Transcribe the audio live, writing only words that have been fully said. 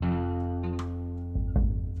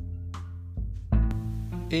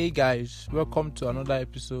Hey guys, welcome to another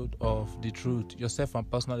episode of The Truth, your self and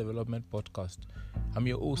personal development podcast. I'm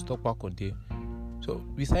your host, Tokpa Konde. So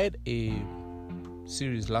we started a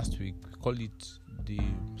series last week. We call it The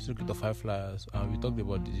Secret of High Flyers, and we talked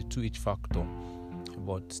about the 2H factor,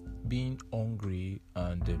 about being hungry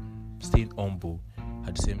and staying humble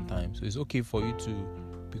at the same time. So it's okay for you to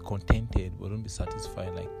be contented but don't be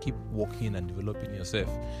satisfied. Like, keep working and developing yourself.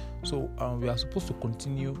 So we are supposed to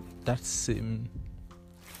continue that same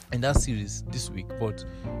in that series this week, but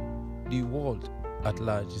the world at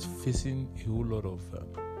large is facing a whole lot of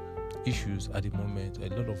issues at the moment.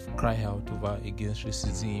 A lot of cry out over against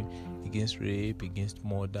racism, against rape, against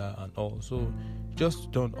murder, and all. So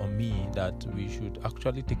just dawned on me that we should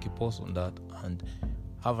actually take a pause on that and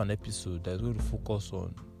have an episode that's going to focus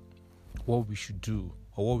on what we should do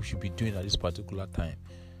or what we should be doing at this particular time.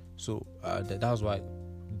 So that's why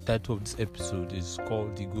the title of this episode is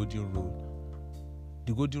called The Golden Rule.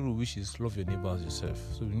 The golden rule, which is love your neighbor as yourself.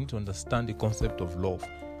 So we need to understand the concept of love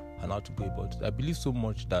and how to go about it. I believe so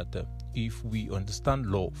much that if we understand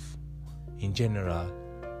love in general,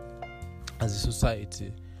 as a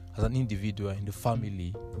society, as an individual, in the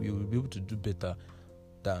family, we will be able to do better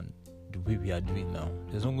than the way we are doing now.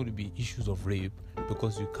 There's not going to be issues of rape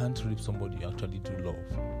because you can't rape somebody you actually do love.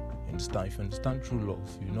 You understand? If you understand true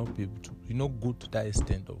love, you'll not be able to, you not go to that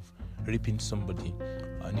extent of raping somebody.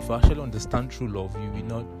 And if you actually understand true love, you will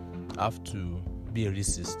not have to be a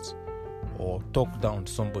racist or talk down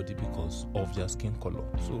to somebody because of their skin color.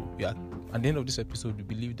 So at the end of this episode, we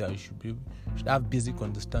believe that you should have basic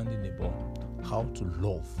understanding about how to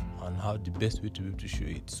love and how the best way to be able to show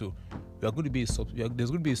it. So there's going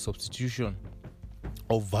to be a substitution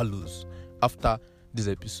of values after this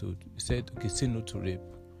episode. We said, okay, say no to rape.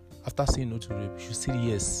 After saying no to rape, you should say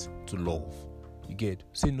yes to love. You get?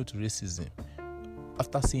 Say no to racism.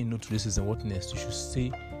 After saying no to racism, what next? You should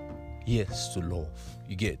say yes to love.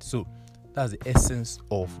 You get? So that's the essence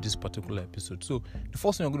of this particular episode. So the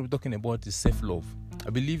first thing I'm going to be talking about is self-love. I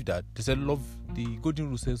believe that they said the golden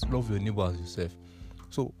rule says love your neighbor as yourself.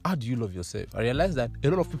 So how do you love yourself? I realize that a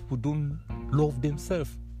lot of people don't love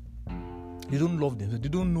themselves. They don't love themselves. They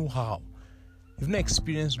don't know how. They've not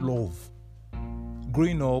experienced love.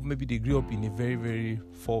 Growing up, maybe they grew up in a very, very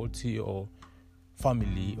faulty or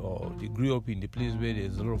family, or they grew up in a place where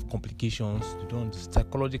there's a lot of complications.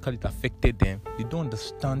 Psychologically it affected them. They don't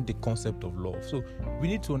understand the concept of love. So we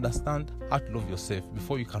need to understand how to love yourself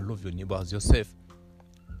before you can love your neighbor as yourself.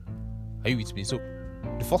 Are you with me? So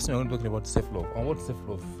the first thing I'm going to be talking about is self-love. And what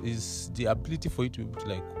self-love is, the ability for you to be able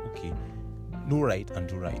to know right and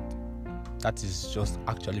do right. That is just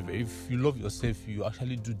actually if you love yourself, you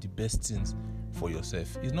actually do the best things for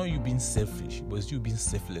yourself. It's not you being selfish, but it's you being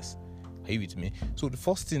selfless. Are you with me? So the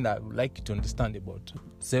first thing that I would like you to understand about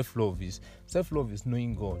self-love is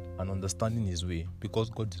knowing God and understanding His way,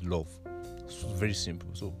 because God is love. It's very simple.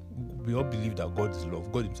 So we all believe that God is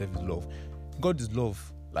love. God Himself is love. God is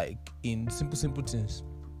love, like in simple things.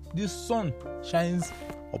 The sun shines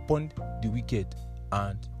upon the wicked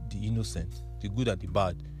and the innocent, the good and the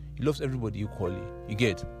bad. He loves everybody equally. You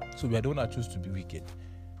get? So we are the one that choose to be wicked.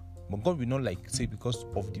 But God will not say because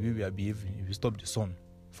of the way we are behaving, if we stop the sun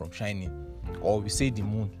from shining, or we say the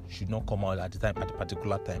moon should not come out at a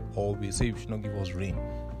particular time, or we say we should not give us rain.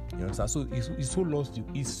 You understand? So he's so lost you.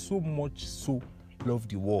 He's so much so loved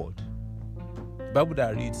the world. The Bible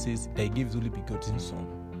that I read says that He gave His only begotten Son,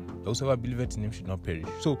 that whosoever believeth in Him should not perish.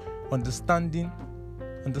 So understanding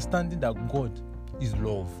that God is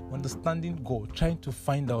love, understanding God, trying to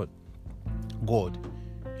find out God,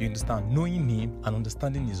 you understand, knowing Him and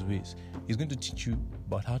understanding His ways is going to teach you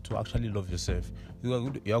about how to actually love yourself. You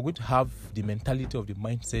are going to have the mentality of the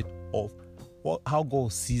mindset of how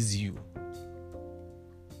God sees you.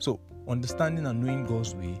 So understanding and knowing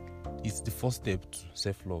God's way is the first step to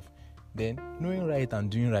self-love. Then knowing right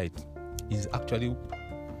and doing right is actually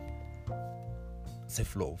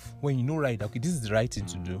self-love. When you know right, okay, this is the right thing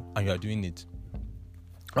to do, and you are doing it.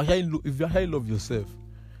 If you actually love yourself,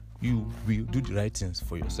 you will do the right things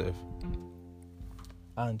for yourself.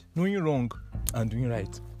 And knowing wrong and doing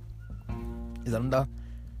right is another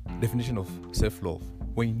definition of self-love.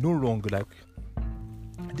 When you know wrong, like,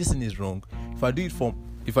 this thing is wrong. If I do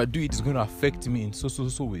it, it's going to affect me in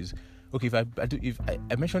so ways. Okay, if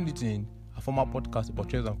I mentioned it in a former podcast about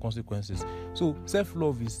choices and consequences. So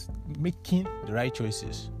self-love is making the right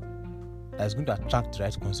choices that's going to attract the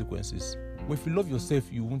right consequences. But if you love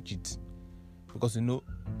yourself, you won't cheat, because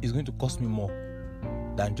it's going to cost me more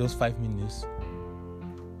than just 5 minutes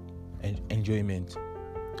and enjoyment.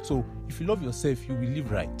 So if you love yourself, you will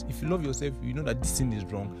live right. If you love yourself, you know that this thing is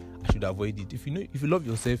wrong, I should avoid it. If you love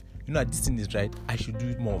yourself, you know that this thing is right, I should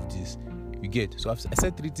do more of this. You get? So I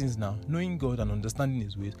said 3 things now. Knowing God and understanding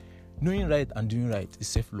His ways. Knowing right and doing right is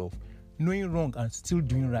self-love. Knowing wrong and still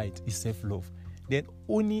doing right is self-love. Then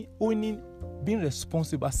owning, being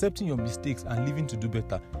responsible, accepting your mistakes and living to do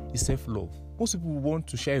better is self-love. Most people want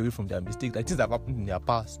to shy away from their mistakes, like things that have happened in their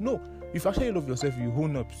past. No, if you actually love yourself, you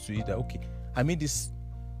own up to it that, okay, I made this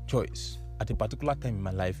choice at a particular time in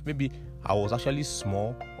my life. Maybe I was actually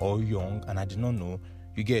small or young and I did not know.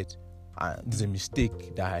 You get? There's a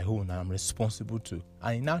mistake that I own and I'm responsible to. And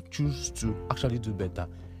I now choose to actually do better.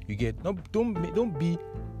 You get? No, don't be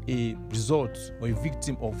a result or a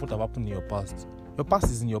victim of what have happened in your past. Your past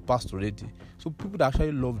is in your past already. So people that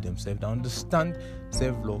actually love themselves, that understand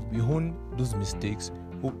self-love, we own those mistakes,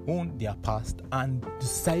 who own their past and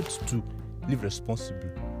decide to live responsibly.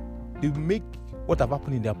 They will make what have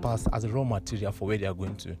happened in their past as a raw material for where they are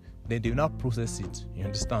going to. Then they will now process it, you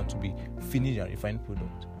understand, to be finished and refined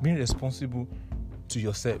product. Being responsible to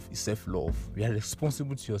yourself is self-love. You are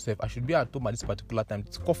responsible to yourself. I should be at home at this particular time.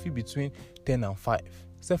 It's coffee between 10 and 5.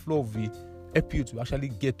 Self-love will help you to actually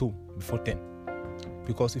get home before 10.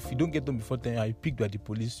 Because if you don't get home before 10, you picked by the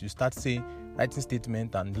police, you start writing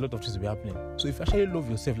statements and a lot of things will be happening. So if you actually love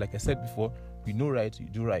yourself, like I said before, you know right, you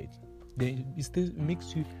do right. Then it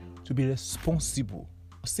makes you to be responsible.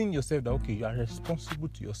 Seeing yourself that, okay, you are responsible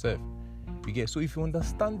to yourself. You get? So if you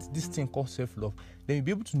understand this thing called self-love, then you'll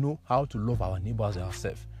be able to know how to love our neighbors as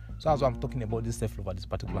ourselves. So that's why I'm talking about this self-love at this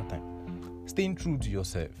particular time. Staying true to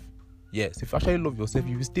yourself. Yes, if you actually love yourself,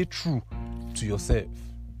 you will stay true to yourself.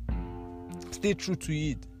 Stay true to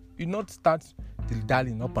it. You not start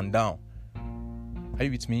dilly-dallying up and down. Are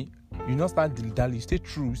you with me? You not start dilly-dallying. You stay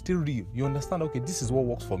true. You stay real. You understand, okay, this is what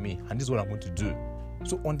works for me and this is what I'm going to do.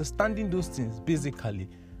 So understanding those things, basically,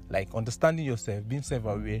 like understanding yourself, being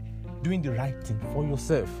self-aware, doing the right thing for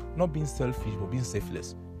yourself, not being selfish but being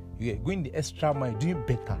selfless. You get? Going the extra mile, doing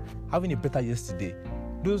better, having a better yesterday.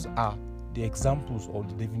 Those are the examples or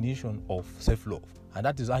the definition of self-love, and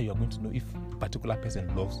that is how you are going to know if a particular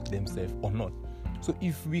person loves themselves or not. So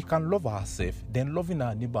if we can love ourselves, then loving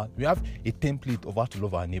our neighbor, we have a template of how to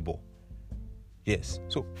love our neighbor. Yes,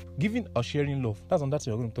 so giving or sharing love, that's what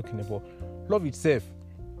we're going to be talking about. Love itself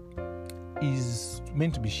is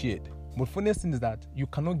meant to be shared, but funniest thing is that you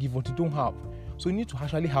cannot give what you don't have. So you need to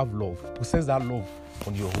actually have love, possess that love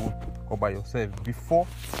on your own or by yourself before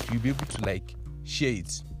you'll be able to share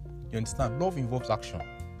it. You understand? Love involves action.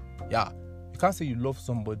 Yeah, you can't say you love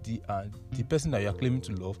somebody and the person that you are claiming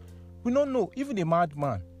to love, we don't know. Even a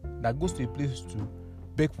madman that goes to a place to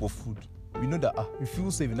beg for food, we know that you feel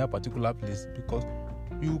safe in that particular place because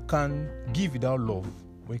you can give without love,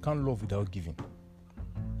 but you can't love without giving.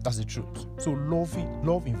 That's the truth. So love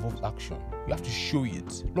involves action. You have to show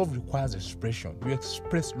it. Love requires expression. You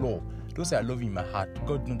express love. Don't say I love you in my heart.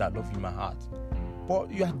 God knows that I love you in my heart. But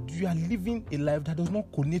you are living a life that does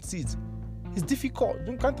not connect it. It's difficult.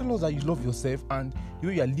 You can't tell us that you love yourself and the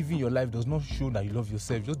way you are living your life does not show that you love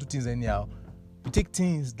yourself. You just do things anyhow. You take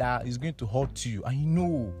things that is going to hurt you and you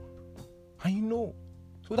know.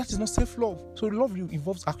 So that is not self-love. So love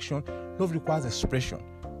involves action. Love requires expression.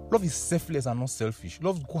 Love is selfless and not selfish.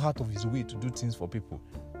 Love goes out of his way to do things for people.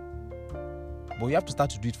 But you have to start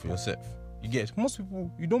to do it for yourself. You get? Most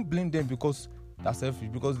people, you don't blame them because they're selfish,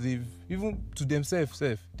 because they've, even to themselves,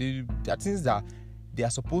 there are things that they are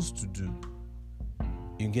supposed to do.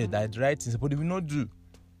 You get that right things, but they will not do.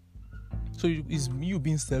 So it's you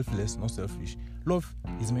being selfless, not selfish. Love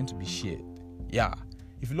is meant to be shared. Yeah.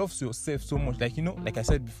 If you love yourself so much, like I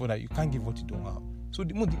said before, that you can't give what you don't have. So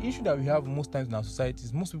the issue that we have most times in our society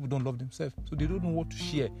is most people don't love themselves. So they don't know what to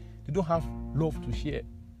share. They don't have love to share.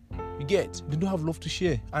 You get? They don't have love to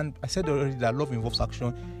share. And I said already that love involves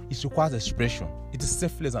action. It requires expression. It is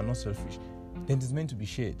selfless and not selfish. Then it's meant to be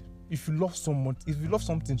shared. If you love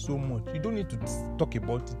something so much, you don't need to talk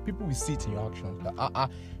about it. People will see it in your actions.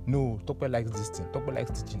 No, Tope likes this thing. Tope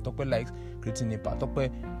likes teaching. Tope likes creating impact. Tope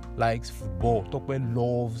likes football. Tope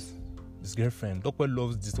loves his girlfriend. Tope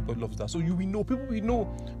loves this. Tope loves that. So you will know. People will know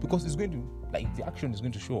because it's going to, the action is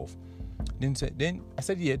going to show off. Then I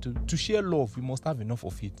said here to share love, you must have enough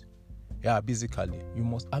of it. Yeah, basically, you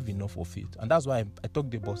must have enough of it. And that's why I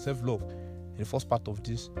talked about self-love in the first part of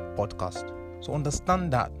this podcast. So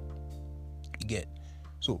understand that. You get?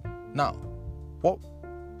 So now,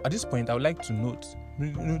 at this point, I would like to note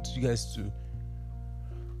you guys to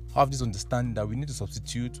have this understanding that we need to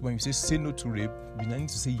substitute. When we say no to rape, we need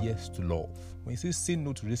to say yes to love. When you say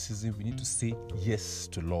no to racism, we need to say yes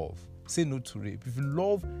to love. say no to rape. If you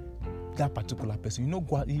love that particular person, you not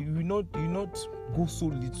go so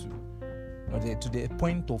little to the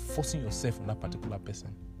point of forcing yourself on that particular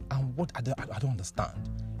person. And what I don't understand.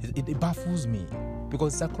 It baffles me,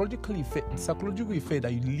 because the psychological effect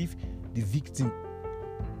that you leave the victim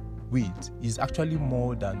with is actually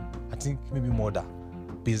more than, I think, maybe murder,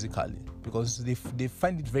 basically, because they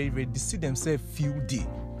find it very, very, they see themselves feuding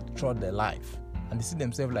throughout their life, and they see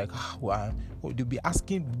themselves like, they'll be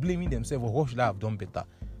blaming themselves, what should I have done better?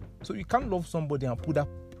 So you can't love somebody and put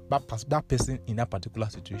that person in that particular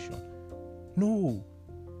situation. No.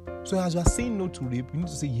 So as we are saying no to rape, we need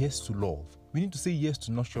to say yes to love. We need to say yes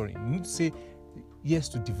to nurturing. We need to say yes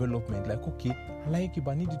to development. Like, okay, I like you,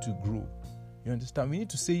 but I need you to grow. You understand? We need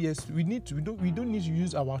to say yes. We don't need to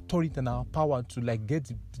use our authority and our power to like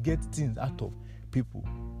get things out of people.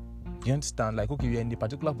 You understand? Like, okay, you're in a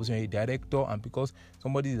particular position, you're a director, and because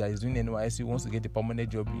somebody that is doing NYSC wants to get a permanent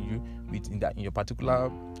job in your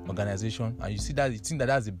particular organization, and you see that, you think that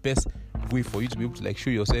that's the best way for you to be able to like show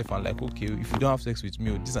yourself, and like, okay, if you don't have sex with me,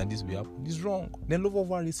 or this and this will happen, it's wrong. Then love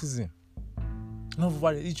over racism.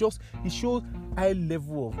 It shows high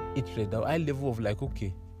level of hatred, a high level of like,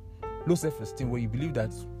 okay, low self-esteem, where you believe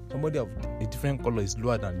that somebody of a different color is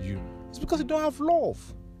lower than you. It's because you don't have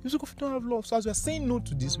love. It's because you don't have love. So as we are saying no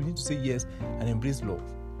to this, we need to say yes and embrace love.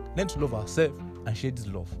 Learn to love ourselves and share this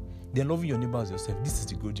love. Then loving your neighbor as yourself. This is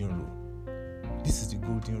the golden rule. This is the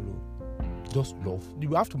golden rule. Just love.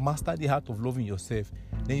 You have to master the art of loving yourself.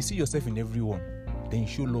 Then you see yourself in everyone. Then you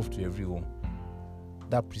show love to everyone.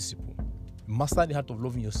 That principle. Master the art of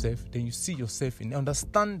loving yourself. Then you see yourself in.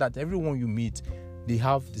 Understand that everyone you meet, they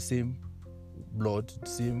have the same blood, the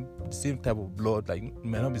same type of blood. Like, it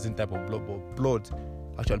might not be the same type of blood, but blood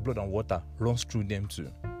and water runs through them too.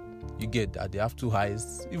 You get that they have two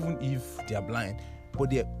eyes, even if they are blind.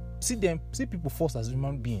 But see people first as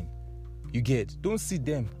human being. You get, don't see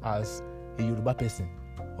them as a Yoruba person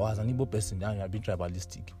or as an Igbo person and you are being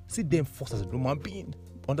tribalistic. See them first as a human being.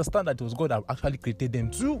 Understand that it was God that actually created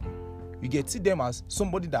them too. You get, see them as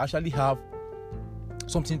somebody that actually have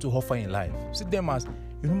something to offer in life. See them as a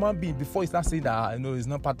human being before you start saying that it's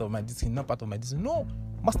not part of my destiny, not part of my destiny. No.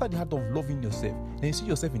 Master the art of loving yourself. Then you see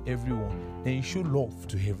yourself in everyone. Then you show love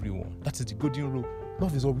to everyone. That is the golden rule.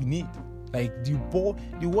 Love is all we need. Like, the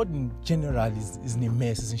world in general is in a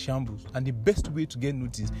mess, is in shambles. And the best way to get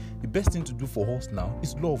noticed, the best thing to do for us now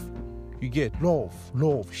is love. You get love,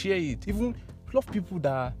 share it. Even love people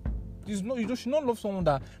that you should not love someone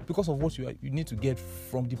that because of what you need to get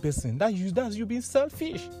from the person. That's you being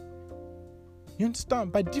selfish. You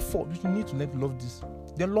understand? By default, you need to love this.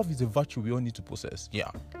 Then love is a virtue we all need to possess.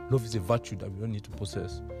 Yeah, love is a virtue that we all need to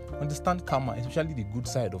possess. Understand karma, especially the good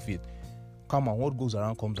side of it. Karma, what goes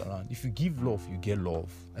around comes around. If you give love, you get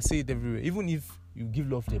love. I say it everywhere. Even if you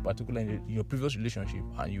give love to a particular in your previous relationship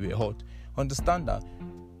and you were hurt, understand that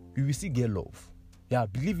you will still get love. Yeah,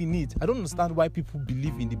 believe in it. I don't understand why people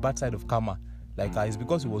believe in the bad side of karma. Like, it's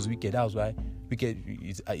because it was wicked. That was why wicked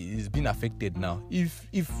is being affected now. If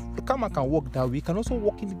the karma can work that way, it can also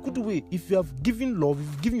work in a good way. If you have given love, if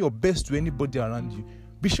you've given your best to anybody around you,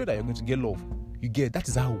 be sure that you're going to get love. You get, that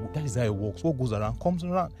is how it works. What goes around comes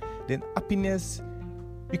around. Then happiness,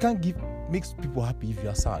 you can't makes people happy if you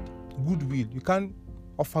are sad. Goodwill, you can't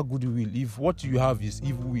offer goodwill if what you have is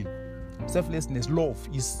evil will. Selflessness, love,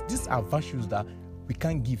 these are virtues that we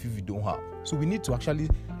can't give if we don't have. So we need to actually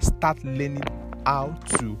start learning how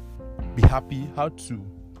to be happy, how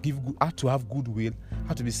to have goodwill,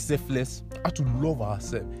 how to be selfless, how to love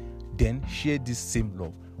ourselves, then share this same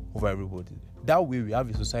love over everybody. That way we have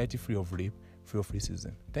a society free of rape, free of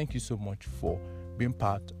racism. Thank you so much for being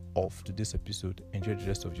part of today's episode. Enjoy the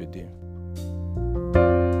rest of your day.